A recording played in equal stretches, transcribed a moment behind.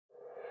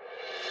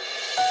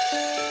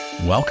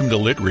Welcome to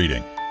Lit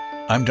Reading.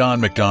 I'm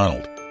Don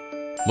McDonald.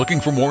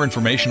 Looking for more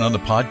information on the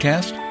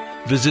podcast?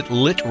 Visit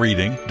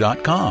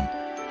litreading.com.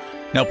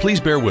 Now please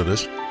bear with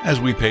us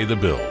as we pay the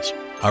bills.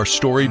 Our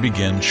story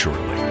begins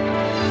shortly.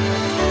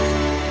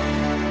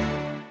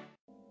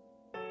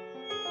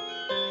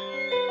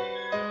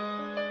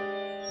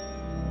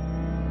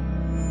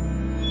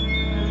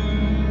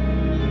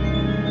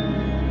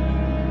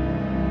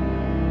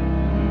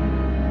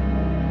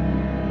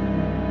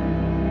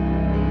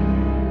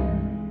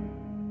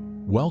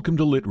 Welcome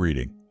to Lit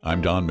Reading.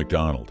 I'm Don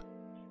McDonald.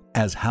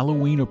 As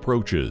Halloween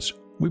approaches,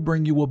 we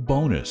bring you a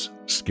bonus,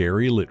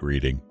 scary lit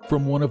reading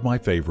from one of my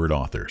favorite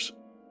authors.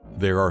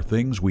 There are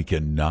things we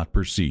cannot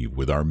perceive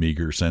with our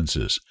meager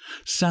senses,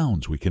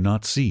 sounds we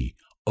cannot see,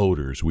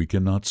 odors we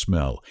cannot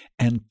smell,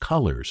 and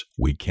colors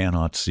we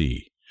cannot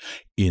see.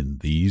 In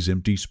these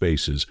empty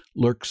spaces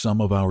lurk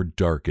some of our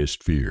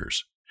darkest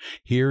fears.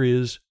 Here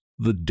is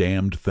The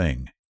Damned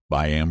Thing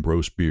by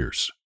Ambrose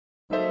Bierce.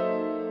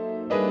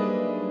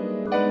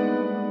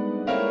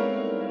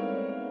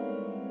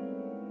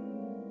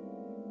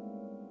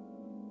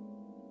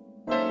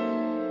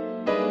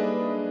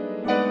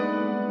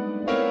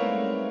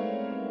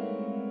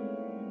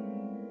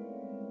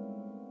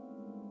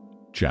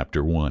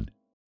 Chapter 1.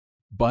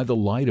 By the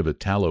light of a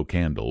tallow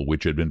candle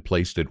which had been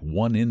placed at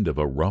one end of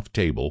a rough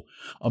table,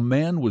 a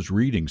man was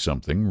reading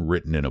something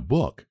written in a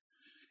book.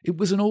 It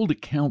was an old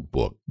account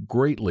book,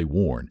 greatly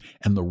worn,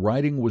 and the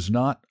writing was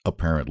not,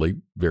 apparently,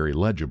 very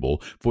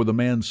legible, for the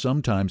man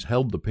sometimes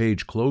held the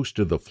page close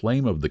to the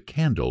flame of the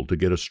candle to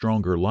get a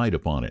stronger light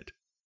upon it.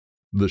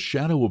 The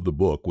shadow of the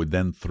book would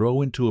then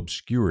throw into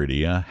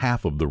obscurity a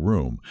half of the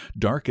room,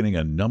 darkening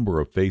a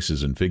number of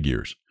faces and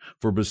figures,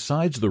 for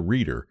besides the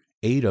reader,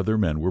 8 other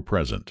men were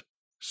present.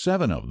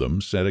 7 of them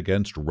sat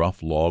against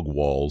rough log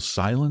walls,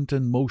 silent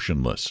and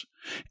motionless,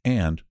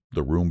 and,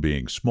 the room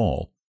being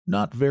small,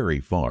 not very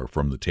far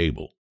from the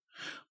table.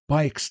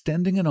 By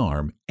extending an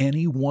arm,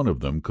 any one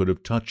of them could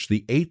have touched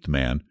the 8th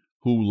man,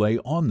 who lay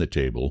on the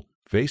table,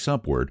 face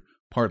upward,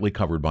 partly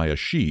covered by a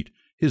sheet,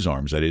 his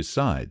arms at his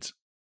sides.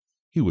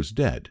 He was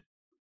dead.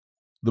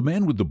 The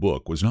man with the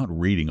book was not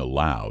reading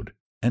aloud,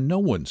 and no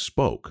one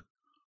spoke.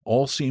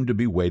 All seemed to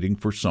be waiting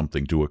for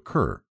something to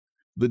occur.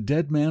 The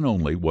dead man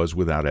only was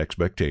without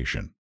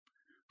expectation.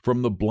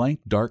 From the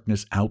blank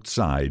darkness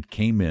outside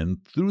came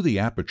in, through the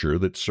aperture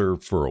that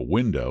served for a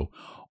window,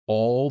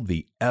 all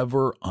the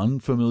ever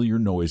unfamiliar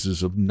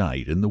noises of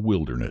night in the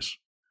wilderness.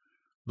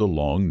 The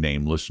long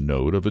nameless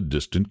note of a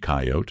distant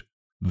coyote,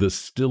 the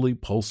stilly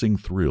pulsing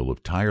thrill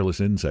of tireless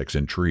insects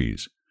in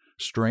trees,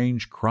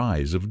 strange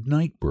cries of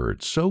night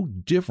birds so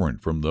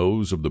different from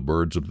those of the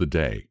birds of the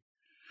day,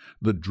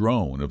 the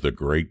drone of the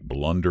great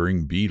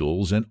blundering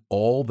beetles, and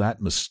all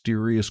that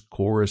mysterious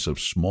chorus of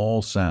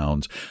small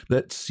sounds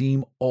that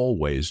seem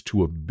always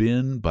to have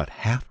been but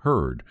half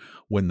heard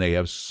when they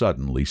have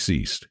suddenly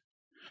ceased,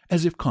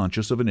 as if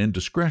conscious of an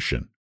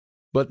indiscretion.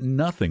 But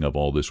nothing of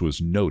all this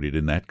was noted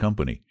in that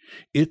company.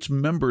 Its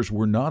members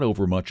were not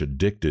overmuch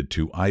addicted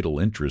to idle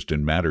interest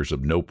in matters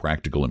of no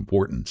practical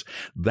importance.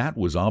 That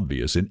was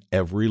obvious in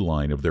every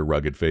line of their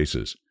rugged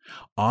faces,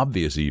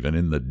 obvious even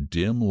in the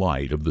dim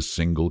light of the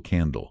single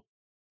candle.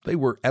 They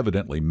were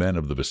evidently men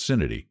of the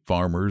vicinity,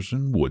 farmers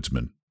and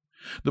woodsmen.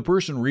 The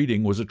person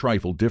reading was a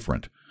trifle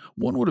different.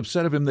 One would have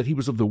said of him that he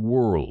was of the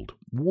world,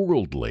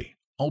 worldly,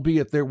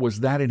 albeit there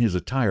was that in his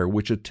attire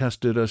which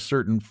attested a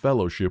certain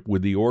fellowship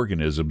with the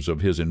organisms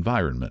of his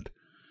environment.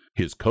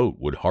 His coat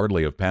would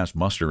hardly have passed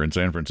muster in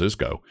San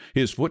Francisco.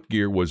 His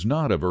footgear was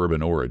not of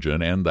urban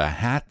origin, and the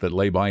hat that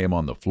lay by him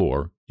on the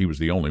floor, he was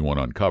the only one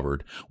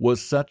uncovered,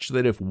 was such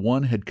that if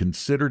one had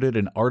considered it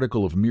an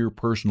article of mere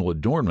personal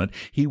adornment,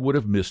 he would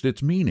have missed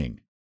its meaning.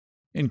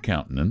 In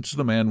countenance,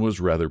 the man was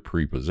rather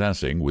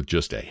prepossessing, with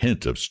just a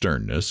hint of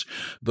sternness,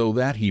 though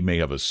that he may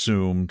have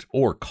assumed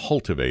or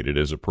cultivated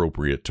as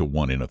appropriate to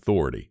one in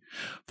authority,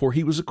 for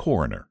he was a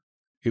coroner.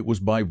 It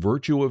was by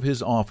virtue of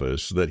his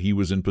office that he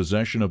was in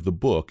possession of the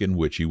book in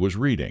which he was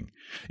reading.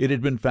 It had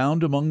been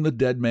found among the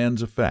dead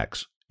man's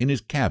effects, in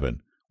his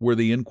cabin, where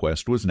the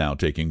inquest was now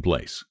taking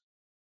place.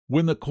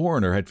 When the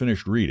coroner had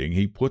finished reading,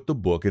 he put the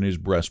book in his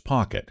breast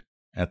pocket.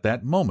 At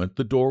that moment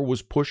the door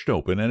was pushed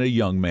open and a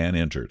young man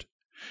entered.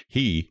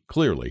 He,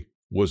 clearly,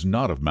 was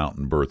not of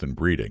mountain birth and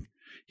breeding.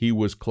 He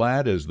was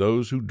clad as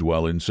those who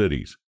dwell in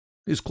cities.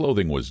 His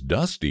clothing was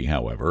dusty,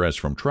 however, as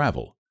from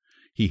travel.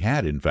 He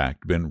had, in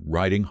fact, been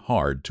riding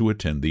hard to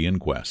attend the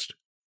inquest.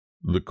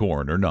 The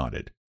coroner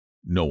nodded.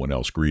 No one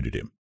else greeted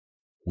him.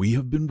 "We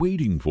have been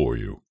waiting for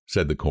you,"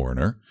 said the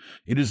coroner.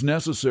 "It is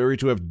necessary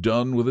to have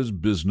done with his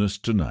business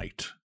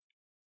tonight."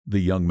 The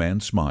young man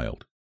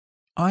smiled.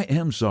 "I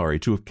am sorry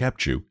to have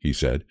kept you," he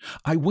said.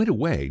 "I went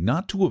away,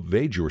 not to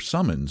evade your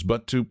summons,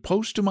 but to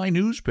post to my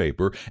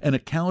newspaper an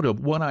account of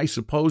what I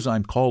suppose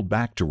I'm called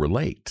back to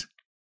relate."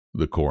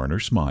 The coroner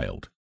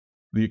smiled.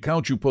 "The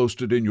account you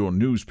posted in your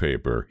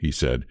newspaper," he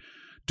said,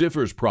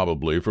 "differs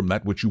probably from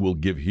that which you will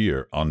give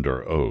here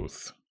under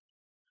oath."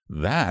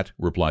 "That,"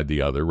 replied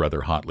the other,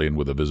 rather hotly and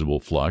with a visible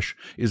flush,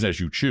 "is as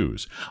you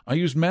choose. I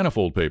used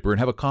manifold paper and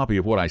have a copy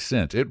of what I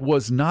sent. It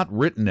was not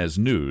written as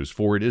news,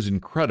 for it is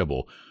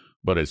incredible,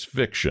 but as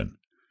fiction.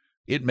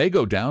 It may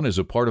go down as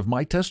a part of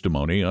my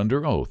testimony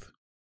under oath."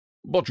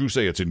 "But you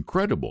say it's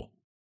incredible."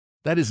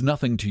 "That is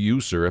nothing to you,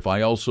 sir, if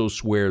I also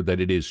swear that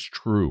it is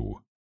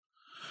true."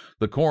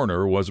 The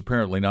coroner was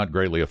apparently not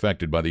greatly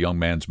affected by the young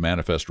man's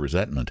manifest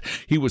resentment.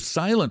 He was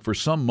silent for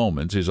some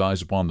moments, his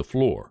eyes upon the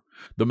floor.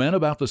 The men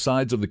about the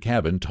sides of the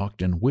cabin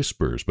talked in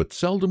whispers, but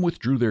seldom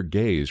withdrew their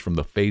gaze from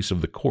the face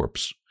of the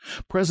corpse.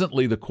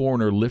 Presently the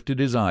coroner lifted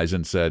his eyes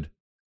and said,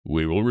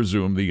 "We will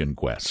resume the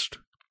inquest."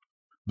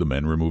 The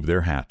men removed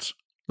their hats.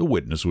 The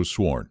witness was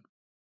sworn.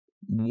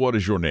 "What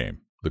is your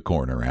name?" the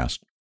coroner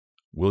asked.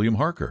 "William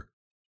Harker."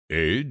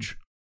 "Age?"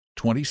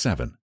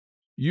 27.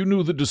 "You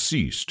knew the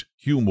deceased,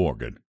 Hugh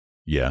Morgan?"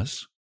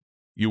 "Yes."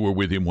 "You were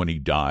with him when he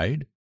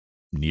died?"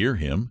 "Near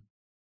him."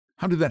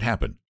 "How did that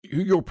happen?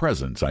 Your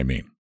presence, I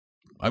mean."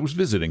 "I was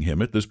visiting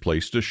him at this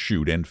place to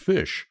shoot and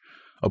fish.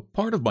 A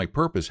part of my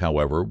purpose,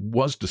 however,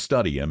 was to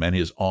study him and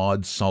his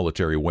odd,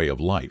 solitary way of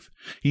life.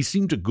 He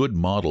seemed a good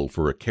model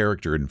for a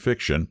character in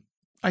fiction.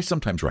 I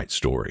sometimes write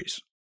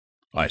stories."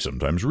 "I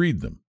sometimes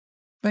read them."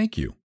 "Thank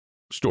you."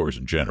 "Stories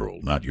in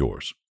general, not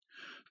yours."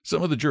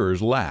 Some of the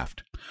jurors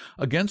laughed.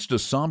 Against a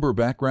somber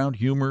background,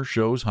 humor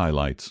shows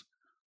highlights.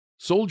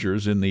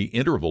 Soldiers in the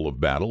interval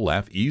of battle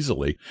laugh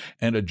easily,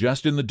 and a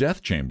jest in the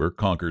death chamber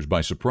conquers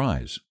by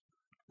surprise.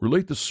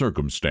 "Relate the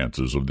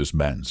circumstances of this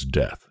man's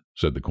death,"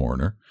 said the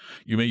coroner.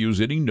 "You may use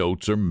any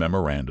notes or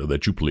memoranda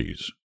that you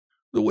please."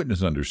 The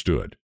witness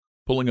understood.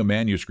 Pulling a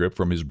manuscript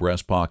from his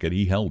breast pocket,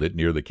 he held it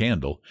near the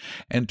candle,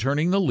 and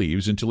turning the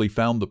leaves until he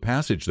found the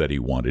passage that he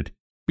wanted,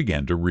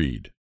 began to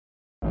read.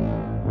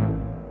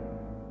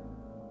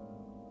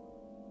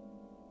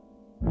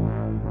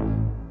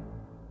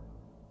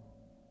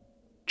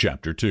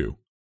 Chapter 2.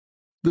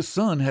 The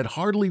sun had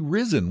hardly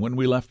risen when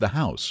we left the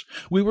house.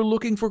 We were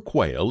looking for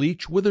quail,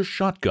 each with a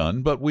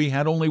shotgun, but we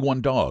had only one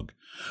dog.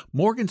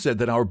 Morgan said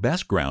that our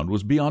best ground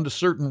was beyond a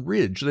certain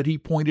ridge that he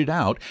pointed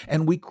out,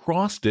 and we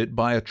crossed it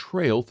by a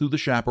trail through the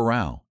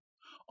chaparral.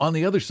 On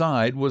the other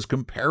side was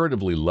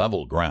comparatively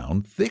level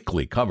ground,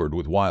 thickly covered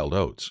with wild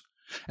oats.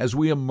 As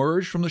we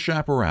emerged from the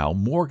chaparral,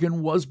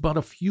 Morgan was but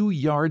a few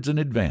yards in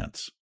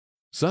advance.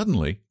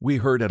 Suddenly, we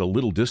heard at a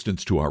little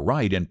distance to our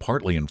right and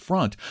partly in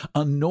front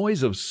a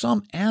noise of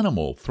some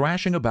animal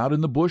thrashing about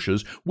in the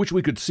bushes, which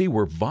we could see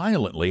were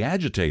violently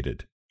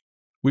agitated.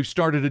 "We've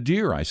started a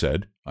deer," I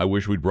said. "I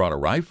wish we'd brought a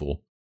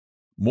rifle."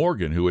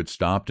 Morgan, who had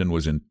stopped and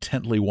was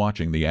intently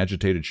watching the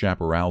agitated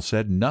chaparral,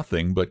 said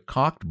nothing but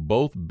cocked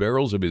both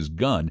barrels of his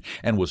gun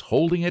and was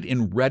holding it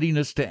in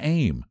readiness to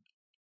aim.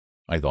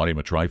 I thought him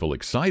a trifle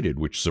excited,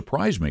 which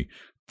surprised me,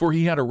 for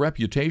he had a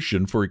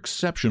reputation for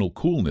exceptional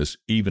coolness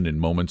even in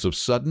moments of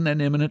sudden and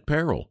imminent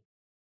peril.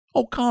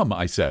 "Oh, come,"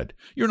 I said.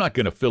 "You're not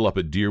going to fill up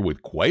a deer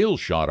with quail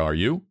shot, are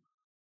you?"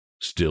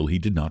 Still he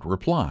did not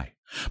reply,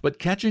 but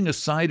catching a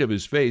sight of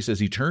his face as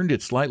he turned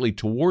it slightly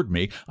toward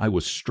me, I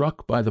was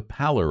struck by the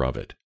pallor of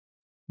it.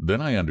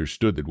 Then I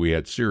understood that we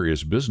had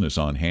serious business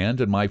on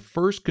hand, and my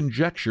first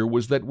conjecture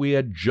was that we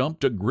had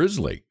jumped a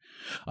grizzly.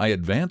 I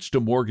advanced to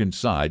Morgan's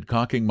side,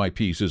 cocking my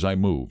piece as I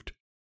moved.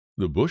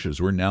 The bushes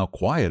were now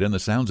quiet and the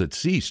sounds had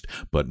ceased,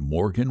 but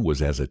Morgan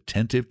was as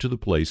attentive to the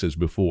place as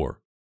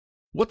before.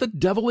 "What the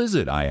devil is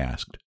it?" I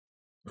asked.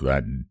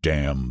 "That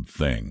damn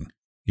thing,"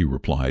 he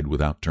replied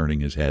without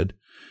turning his head.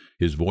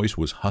 His voice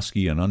was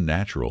husky and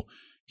unnatural.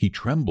 He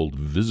trembled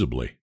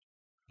visibly.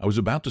 I was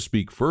about to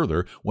speak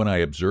further when I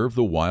observed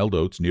the wild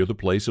oats near the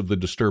place of the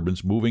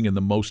disturbance moving in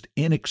the most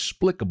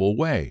inexplicable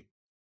way.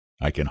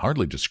 I can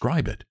hardly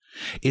describe it.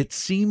 It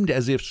seemed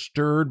as if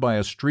stirred by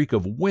a streak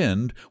of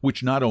wind,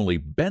 which not only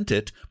bent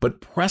it, but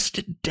pressed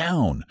it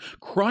down,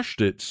 crushed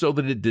it so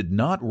that it did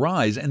not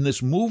rise, and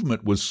this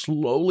movement was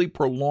slowly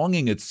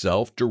prolonging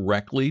itself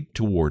directly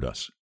toward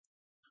us.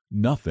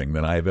 Nothing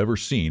that I have ever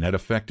seen had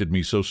affected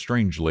me so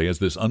strangely as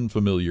this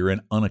unfamiliar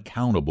and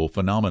unaccountable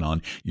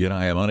phenomenon, yet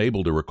I am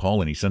unable to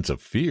recall any sense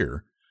of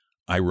fear.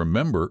 I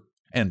remember,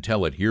 and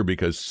tell it here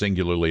because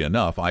singularly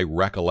enough I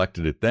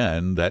recollected it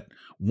then, that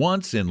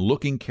once in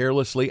looking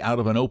carelessly out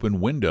of an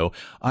open window,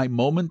 I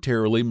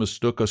momentarily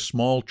mistook a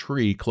small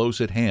tree close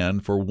at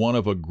hand for one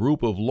of a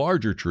group of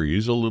larger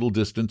trees a little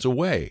distance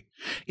away.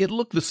 It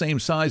looked the same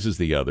size as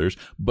the others,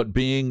 but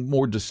being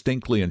more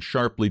distinctly and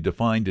sharply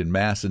defined in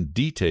mass and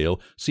detail,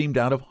 seemed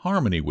out of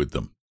harmony with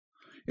them.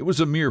 It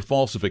was a mere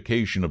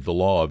falsification of the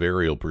law of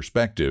aerial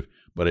perspective,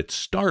 but it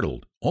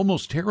startled,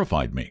 almost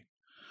terrified me.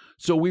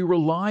 So we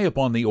rely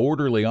upon the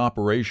orderly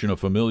operation of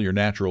familiar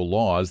natural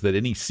laws that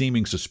any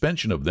seeming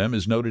suspension of them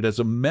is noted as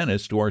a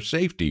menace to our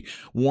safety,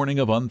 warning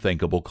of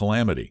unthinkable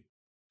calamity.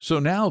 So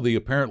now the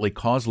apparently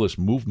causeless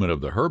movement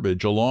of the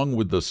herbage, along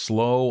with the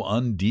slow,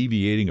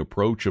 undeviating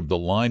approach of the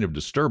line of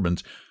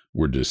disturbance,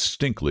 were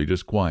distinctly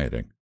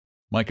disquieting.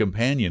 My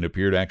companion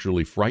appeared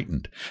actually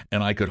frightened,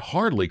 and I could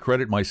hardly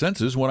credit my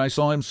senses when I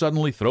saw him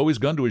suddenly throw his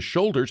gun to his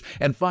shoulders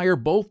and fire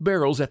both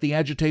barrels at the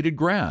agitated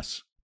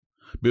grass.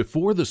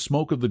 Before the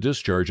smoke of the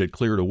discharge had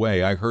cleared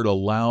away, I heard a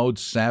loud,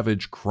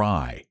 savage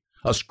cry,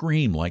 a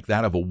scream like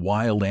that of a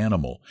wild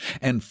animal,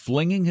 and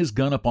flinging his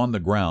gun upon the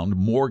ground,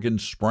 Morgan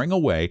sprang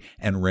away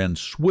and ran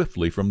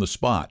swiftly from the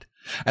spot.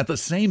 At the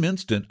same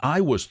instant,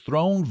 I was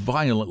thrown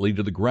violently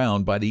to the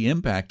ground by the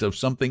impact of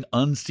something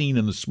unseen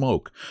in the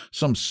smoke,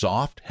 some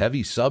soft,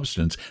 heavy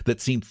substance that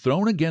seemed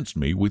thrown against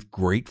me with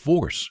great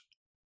force.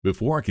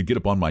 Before I could get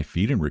upon my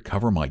feet and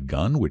recover my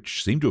gun,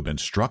 which seemed to have been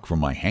struck from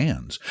my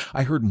hands,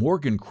 I heard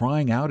Morgan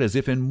crying out as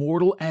if in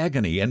mortal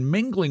agony, and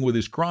mingling with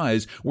his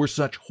cries were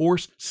such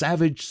hoarse,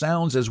 savage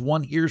sounds as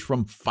one hears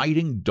from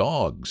fighting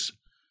dogs.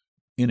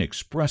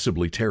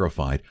 Inexpressibly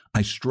terrified,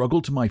 I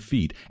struggled to my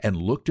feet and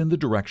looked in the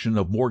direction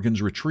of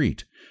Morgan's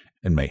retreat,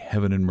 and may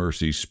heaven in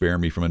mercy spare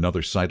me from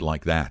another sight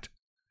like that.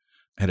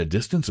 At a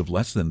distance of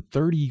less than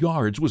 30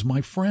 yards was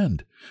my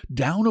friend,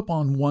 down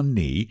upon one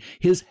knee,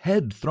 his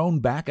head thrown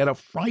back at a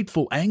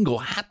frightful angle,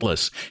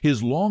 hatless,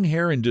 his long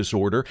hair in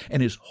disorder,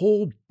 and his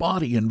whole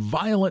body in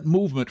violent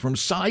movement from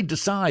side to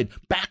side,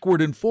 backward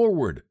and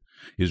forward.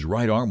 His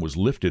right arm was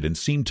lifted and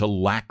seemed to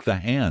lack the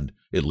hand.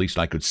 At least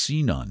I could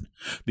see none.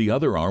 The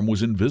other arm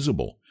was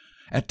invisible.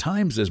 At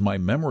times, as my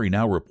memory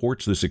now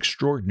reports this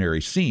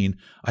extraordinary scene,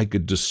 I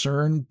could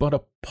discern but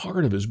a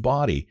part of his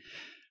body.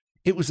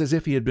 It was as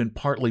if he had been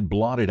partly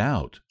blotted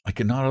out. I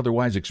could not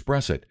otherwise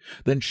express it.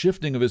 Then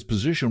shifting of his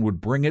position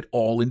would bring it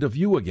all into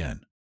view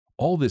again.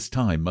 All this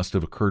time must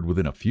have occurred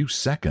within a few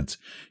seconds,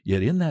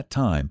 yet in that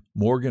time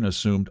Morgan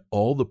assumed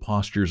all the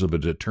postures of a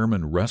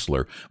determined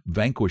wrestler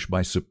vanquished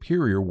by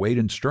superior weight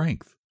and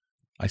strength.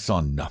 I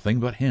saw nothing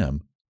but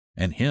him,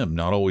 and him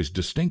not always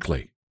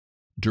distinctly.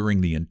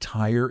 During the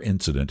entire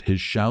incident,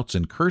 his shouts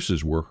and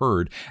curses were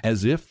heard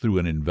as if through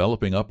an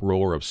enveloping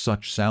uproar of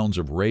such sounds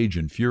of rage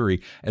and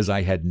fury as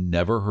I had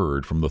never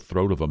heard from the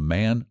throat of a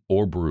man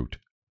or brute.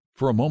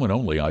 For a moment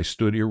only I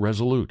stood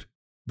irresolute.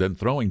 Then,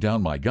 throwing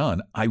down my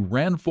gun, I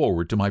ran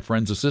forward to my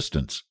friend's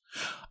assistance.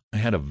 I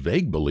had a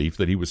vague belief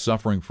that he was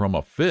suffering from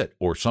a fit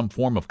or some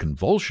form of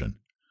convulsion.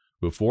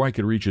 Before I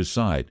could reach his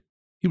side,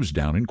 he was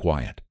down and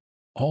quiet.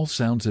 All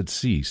sounds had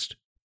ceased,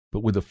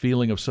 but with a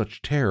feeling of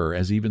such terror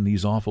as even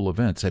these awful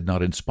events had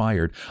not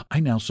inspired, I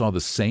now saw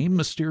the same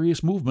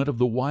mysterious movement of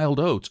the wild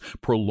oats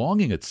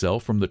prolonging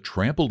itself from the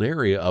trampled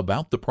area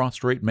about the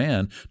prostrate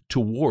man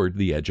toward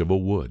the edge of a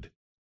wood.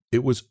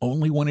 It was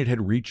only when it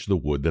had reached the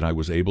wood that I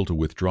was able to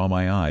withdraw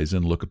my eyes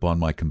and look upon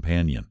my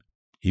companion.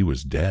 He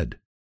was dead.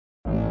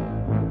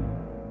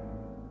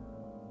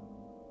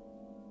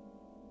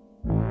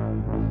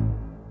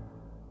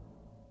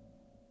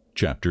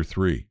 Chapter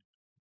 3.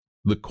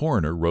 The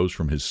coroner rose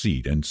from his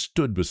seat and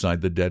stood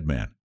beside the dead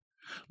man.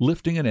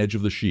 Lifting an edge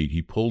of the sheet,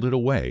 he pulled it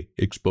away,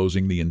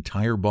 exposing the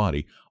entire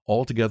body,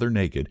 altogether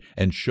naked,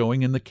 and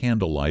showing in the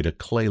candlelight a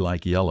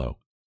clay-like yellow.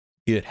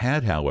 It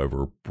had,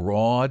 however,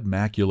 broad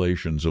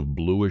maculations of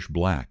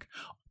bluish-black,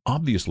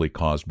 obviously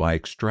caused by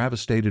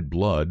extravasated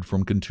blood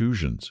from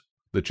contusions.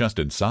 The chest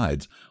and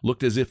sides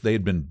looked as if they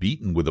had been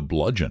beaten with a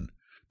bludgeon.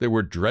 There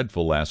were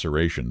dreadful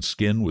lacerations.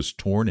 Skin was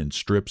torn in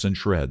strips and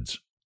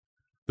shreds.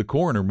 The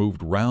coroner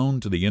moved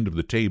round to the end of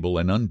the table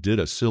and undid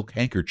a silk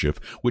handkerchief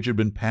which had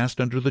been passed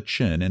under the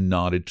chin and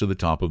knotted to the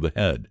top of the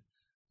head.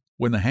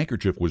 When the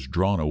handkerchief was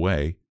drawn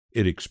away,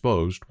 it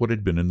exposed what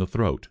had been in the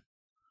throat.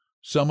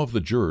 Some of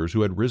the jurors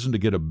who had risen to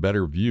get a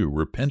better view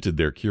repented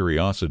their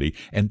curiosity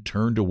and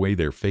turned away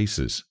their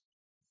faces.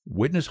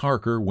 Witness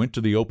Harker went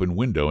to the open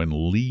window and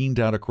leaned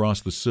out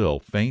across the sill,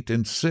 faint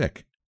and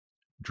sick.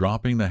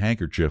 Dropping the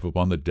handkerchief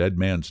upon the dead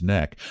man's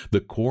neck, the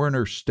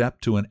coroner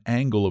stepped to an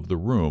angle of the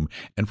room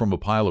and from a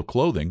pile of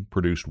clothing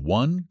produced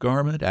one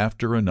garment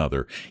after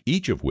another,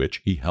 each of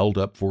which he held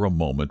up for a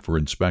moment for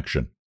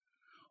inspection.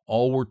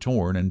 All were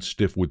torn and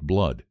stiff with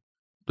blood.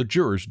 The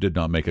jurors did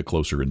not make a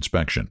closer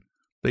inspection.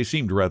 They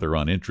seemed rather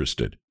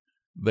uninterested.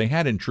 They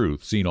had, in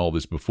truth, seen all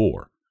this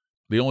before,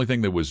 the only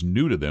thing that was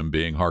new to them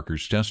being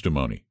Harker's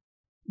testimony.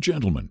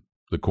 "Gentlemen,"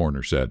 the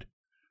coroner said,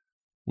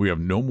 "we have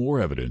no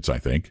more evidence, I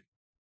think.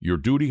 Your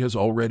duty has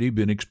already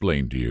been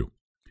explained to you.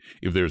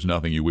 If there's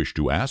nothing you wish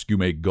to ask, you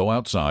may go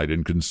outside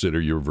and consider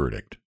your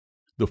verdict."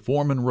 The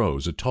foreman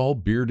rose, a tall,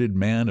 bearded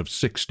man of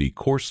 60,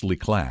 coarsely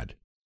clad.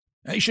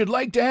 "I should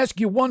like to ask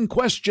you one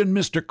question,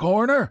 Mr.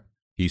 Coroner,"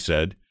 he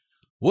said.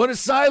 "What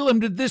asylum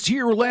did this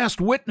here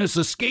last witness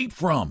escape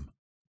from?"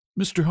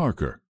 "Mr.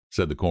 Harker,"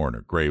 said the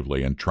coroner,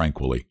 gravely and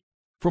tranquilly,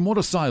 "from what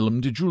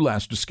asylum did you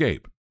last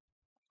escape?"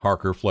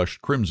 Harker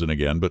flushed crimson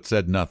again, but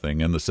said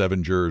nothing, and the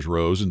 7 jurors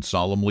rose and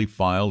solemnly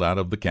filed out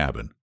of the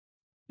cabin.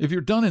 "If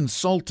you're done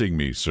insulting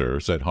me, sir,"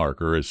 said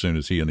Harker, as soon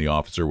as he and the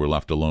officer were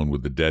left alone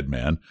with the dead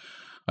man,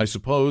 "I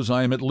suppose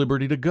I am at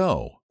liberty to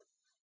go."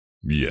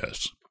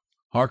 "Yes."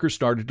 Harker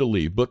started to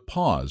leave, but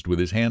paused with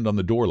his hand on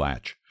the door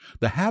latch.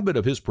 The habit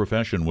of his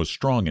profession was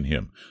strong in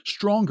him,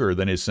 stronger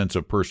than his sense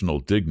of personal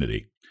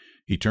dignity.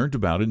 He turned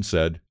about and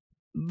said,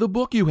 "The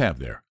book you have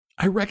there,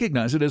 I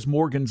recognize it as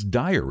Morgan's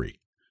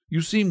diary.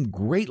 You seem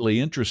greatly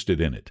interested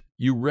in it.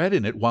 You read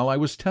in it while I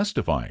was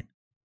testifying.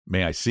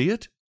 May I see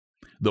it?"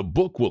 "The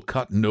book will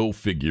cut no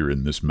figure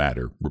in this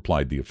matter,"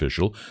 replied the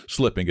official,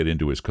 slipping it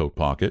into his coat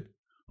pocket.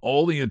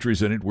 All the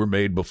entries in it were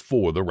made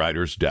before the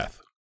writer's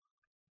death."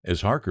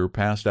 As Harker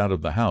passed out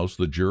of the house,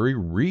 the jury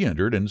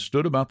re-entered and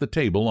stood about the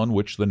table on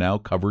which the now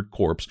covered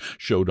corpse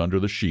showed under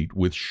the sheet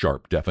with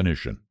sharp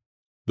definition.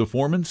 The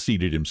foreman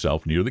seated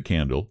himself near the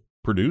candle,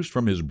 produced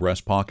from his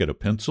breast pocket a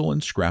pencil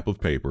and scrap of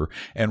paper,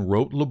 and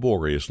wrote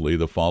laboriously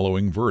the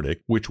following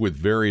verdict, which with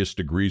various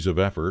degrees of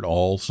effort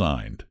all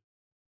signed.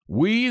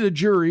 "We, the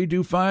jury,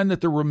 do find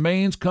that the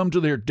remains come to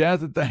their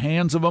death at the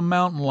hands of a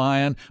mountain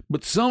lion,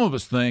 but some of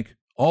us think,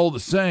 all the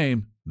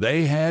same,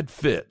 they had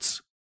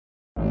fits."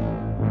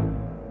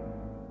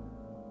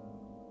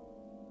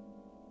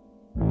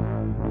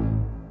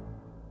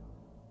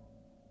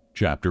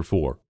 Chapter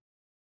 4.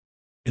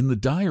 In the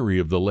diary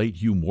of the late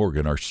Hugh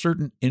Morgan are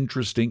certain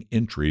interesting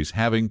entries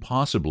having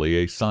possibly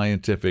a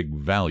scientific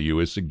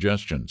value as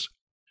suggestions.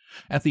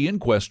 At the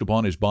inquest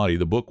upon his body,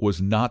 the book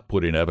was not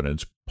put in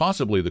evidence.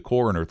 Possibly the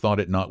coroner thought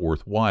it not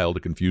worth while to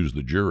confuse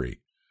the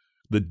jury.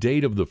 The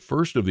date of the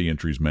first of the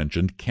entries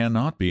mentioned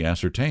cannot be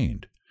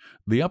ascertained.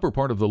 The upper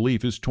part of the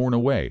leaf is torn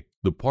away.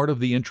 The part of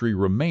the entry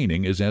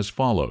remaining is as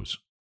follows,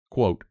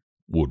 quote,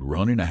 "Would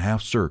run in a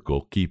half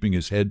circle, keeping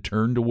his head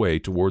turned away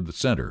toward the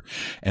center,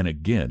 and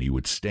again he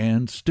would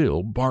stand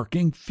still,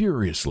 barking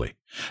furiously.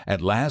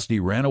 At last he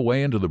ran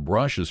away into the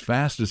brush as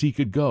fast as he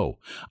could go.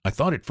 I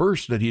thought at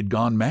first that he had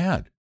gone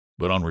mad,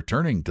 but on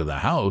returning to the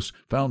house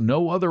found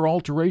no other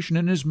alteration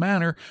in his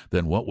manner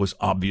than what was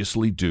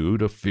obviously due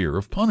to fear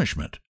of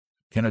punishment.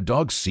 Can a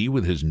dog see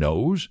with his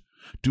nose?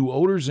 Do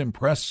odors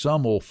impress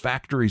some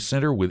olfactory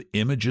center with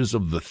images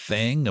of the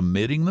thing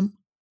emitting them?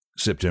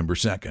 September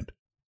 2nd.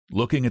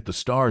 Looking at the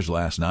stars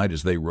last night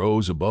as they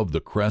rose above the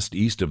crest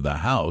east of the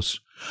house,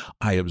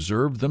 I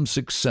observed them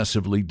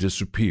successively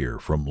disappear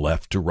from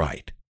left to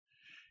right.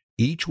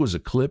 Each was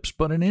eclipsed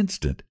but an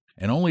instant,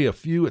 and only a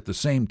few at the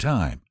same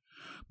time.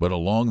 But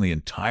along the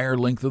entire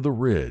length of the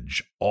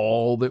ridge,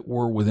 all that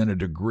were within a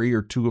degree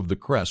or two of the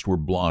crest were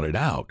blotted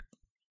out.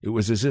 It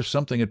was as if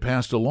something had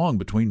passed along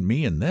between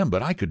me and them,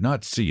 but I could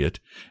not see it,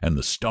 and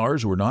the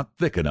stars were not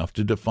thick enough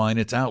to define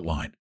its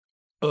outline.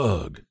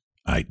 Ugh,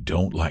 I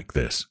don't like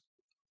this."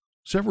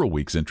 Several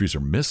weeks' entries are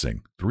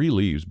missing, 3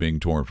 leaves being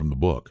torn from the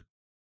book.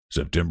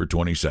 September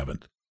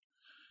 27th.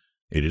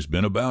 It has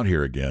been about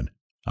here again.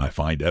 I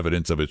find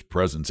evidence of its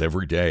presence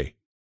every day.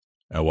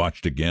 I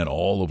watched again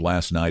all of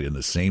last night in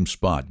the same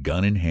spot,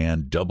 gun in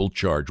hand, double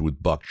charged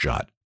with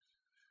buckshot.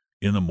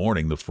 In the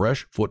morning, the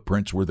fresh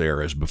footprints were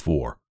there as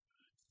before.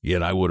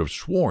 Yet I would have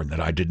sworn that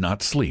I did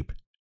not sleep.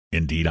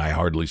 Indeed, I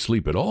hardly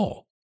sleep at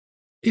all.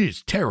 It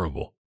is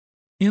terrible,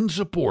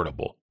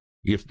 insupportable.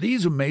 If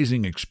these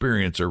amazing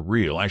experiences are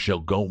real, I shall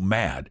go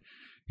mad.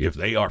 If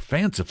they are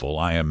fanciful,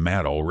 I am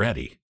mad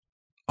already.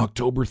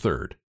 October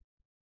 3rd.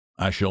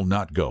 I shall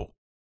not go.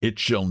 It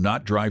shall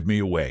not drive me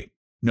away.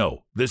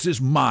 No, this is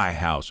my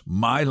house,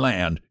 my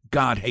land.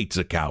 God hates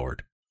a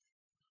coward.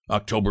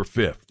 October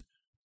 5th.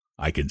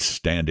 I can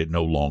stand it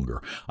no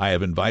longer. I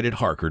have invited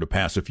Harker to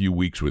pass a few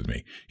weeks with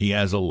me. He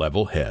has a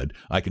level head.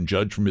 I can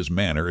judge from his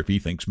manner if he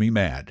thinks me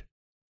mad.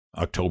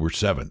 October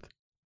 7th.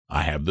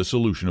 I have the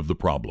solution of the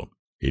problem.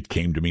 It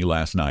came to me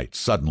last night,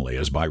 suddenly,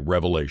 as by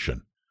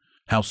revelation.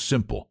 How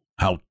simple,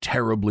 how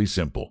terribly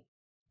simple.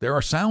 There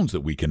are sounds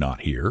that we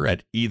cannot hear.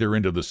 At either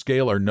end of the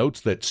scale are notes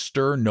that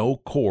stir no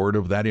chord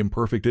of that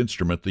imperfect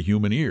instrument, the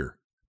human ear.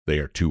 They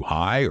are too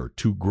high or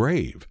too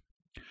grave.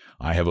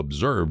 I have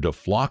observed a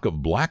flock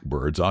of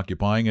blackbirds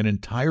occupying an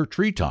entire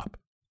treetop,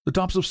 the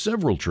tops of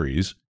several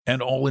trees,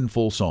 and all in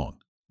full song.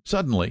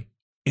 Suddenly,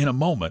 in a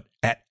moment,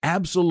 at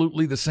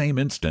absolutely the same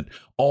instant,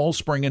 all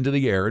spring into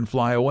the air and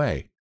fly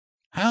away.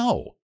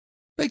 How?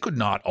 They could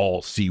not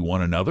all see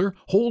one another.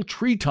 Whole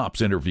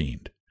treetops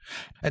intervened.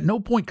 At no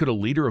point could a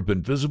leader have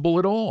been visible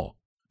at all.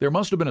 There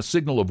must have been a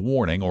signal of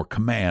warning or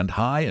command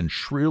high and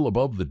shrill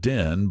above the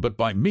din, but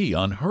by me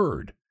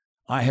unheard.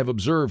 I have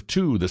observed,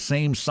 too, the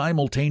same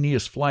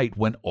simultaneous flight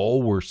when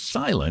all were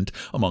silent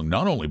among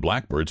not only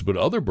blackbirds but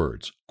other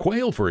birds,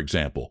 quail, for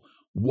example,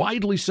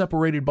 widely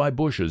separated by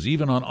bushes,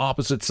 even on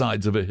opposite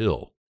sides of a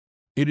hill.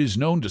 It is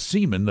known to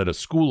seamen that a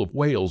school of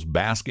whales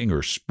basking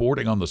or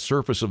sporting on the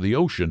surface of the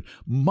ocean,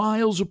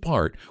 miles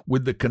apart,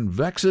 with the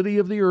convexity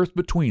of the earth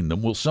between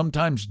them, will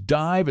sometimes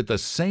dive at the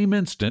same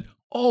instant,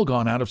 all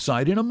gone out of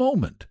sight in a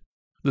moment.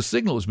 The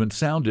signal has been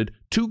sounded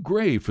too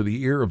grave for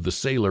the ear of the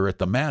sailor at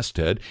the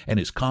masthead and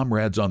his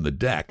comrades on the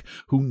deck,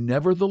 who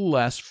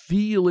nevertheless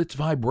feel its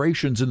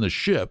vibrations in the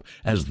ship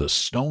as the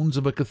stones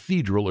of a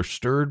cathedral are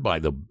stirred by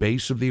the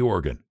bass of the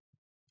organ.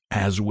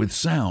 As with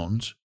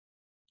sounds,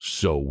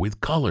 so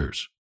with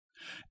colors.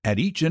 At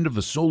each end of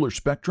the solar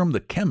spectrum, the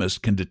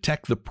chemist can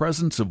detect the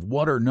presence of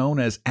what are known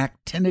as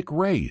actinic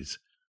rays.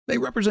 They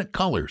represent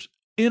colors,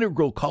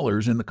 integral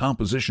colors in the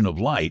composition of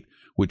light,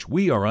 which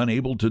we are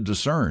unable to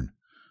discern.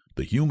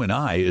 The human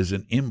eye is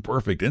an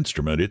imperfect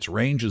instrument. Its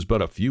range is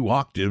but a few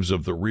octaves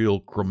of the real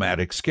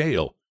chromatic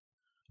scale.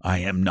 I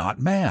am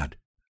not mad.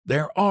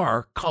 There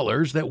are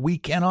colors that we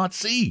cannot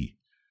see.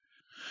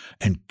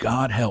 And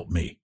God help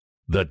me,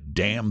 the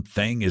damn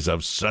thing is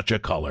of such a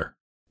color.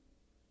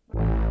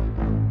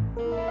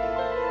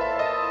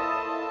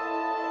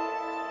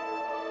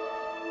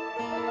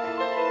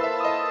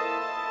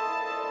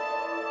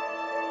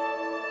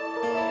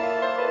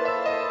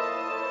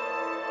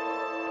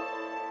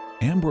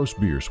 Ambrose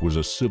Bierce was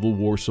a Civil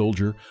War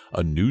soldier,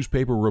 a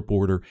newspaper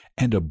reporter,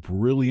 and a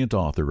brilliant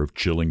author of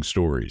chilling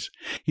stories.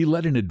 He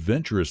led an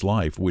adventurous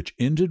life which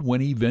ended when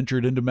he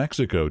ventured into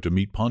Mexico to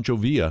meet Pancho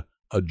Villa,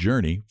 a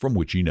journey from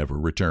which he never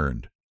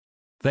returned.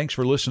 Thanks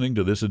for listening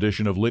to this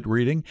edition of Lit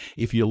Reading.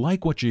 If you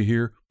like what you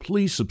hear,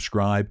 please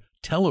subscribe,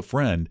 tell a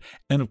friend,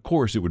 and of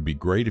course it would be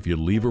great if you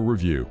leave a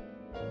review.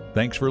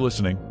 Thanks for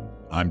listening.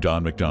 I'm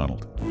Don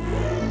McDonald.